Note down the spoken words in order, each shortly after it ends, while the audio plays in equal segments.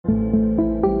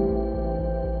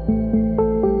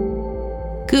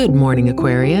Good morning,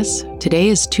 Aquarius. Today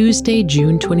is Tuesday,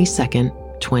 June 22nd,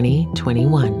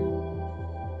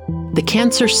 2021. The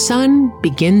Cancer Sun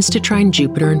begins to trine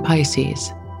Jupiter in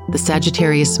Pisces. The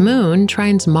Sagittarius Moon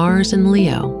trines Mars in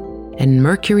Leo. And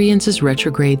Mercury enters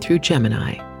retrograde through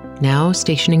Gemini, now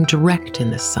stationing direct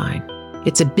in this sign.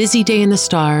 It's a busy day in the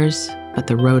stars, but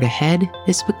the road ahead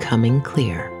is becoming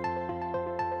clear.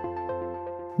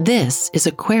 This is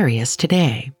Aquarius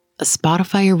Today, a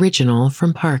Spotify original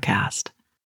from Parcast.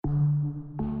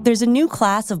 There's a new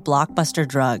class of blockbuster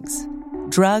drugs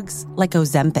like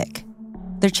Ozempic.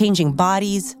 They're changing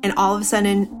bodies. And all of a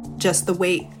sudden, just the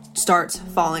weight starts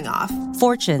falling off.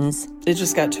 Fortunes. It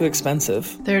just got too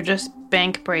expensive. They're just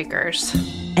bank breakers.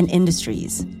 And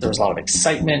industries. There was a lot of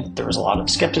excitement. There was a lot of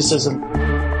skepticism.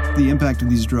 The impact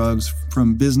of these drugs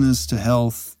from business to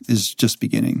health is just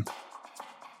beginning.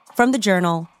 From the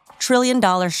Journal, $1 Trillion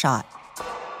Shot.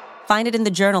 Find it in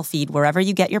the Journal feed wherever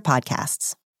you get your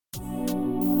podcasts.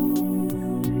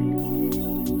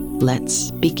 Let's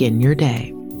begin your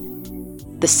day.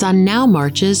 The sun now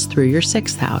marches through your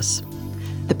 6th house.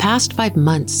 The past 5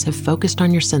 months have focused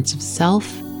on your sense of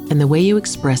self and the way you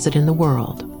express it in the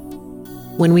world.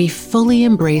 When we fully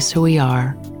embrace who we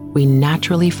are, we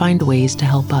naturally find ways to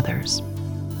help others.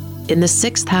 In the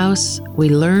 6th house, we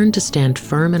learn to stand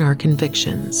firm in our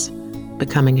convictions,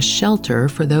 becoming a shelter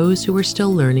for those who are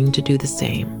still learning to do the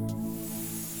same.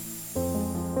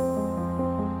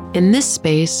 In this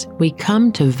space, we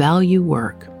come to value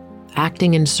work,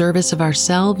 acting in service of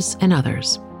ourselves and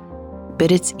others. But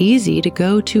it's easy to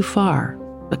go too far,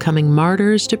 becoming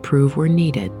martyrs to prove we're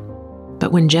needed.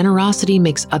 But when generosity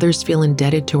makes others feel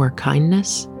indebted to our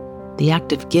kindness, the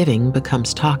act of giving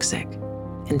becomes toxic.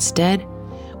 Instead,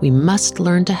 we must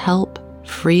learn to help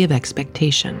free of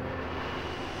expectation.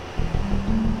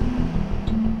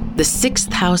 The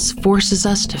 6th house forces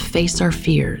us to face our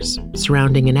fears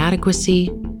surrounding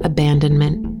inadequacy,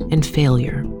 abandonment, and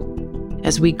failure.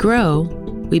 As we grow,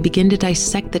 we begin to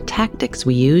dissect the tactics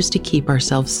we use to keep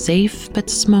ourselves safe but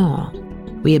small.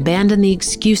 We abandon the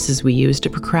excuses we use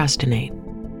to procrastinate.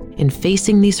 In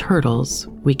facing these hurdles,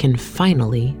 we can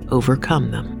finally overcome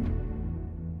them.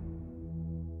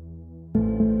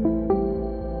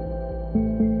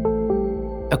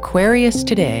 Aquarius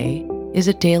Today is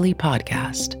a daily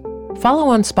podcast. Follow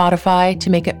on Spotify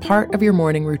to make it part of your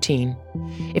morning routine.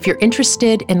 If you're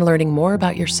interested in learning more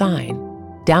about your sign,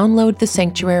 download the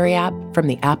Sanctuary app from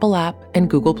the Apple app and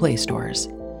Google Play stores.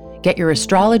 Get your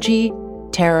astrology,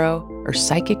 tarot, or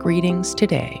psychic readings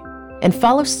today. And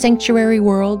follow Sanctuary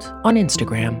World on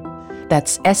Instagram.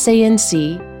 That's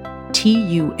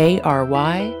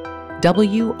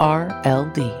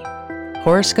SanctuaryWRLD.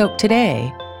 Horoscope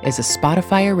Today is a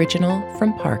Spotify original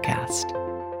from Parcast.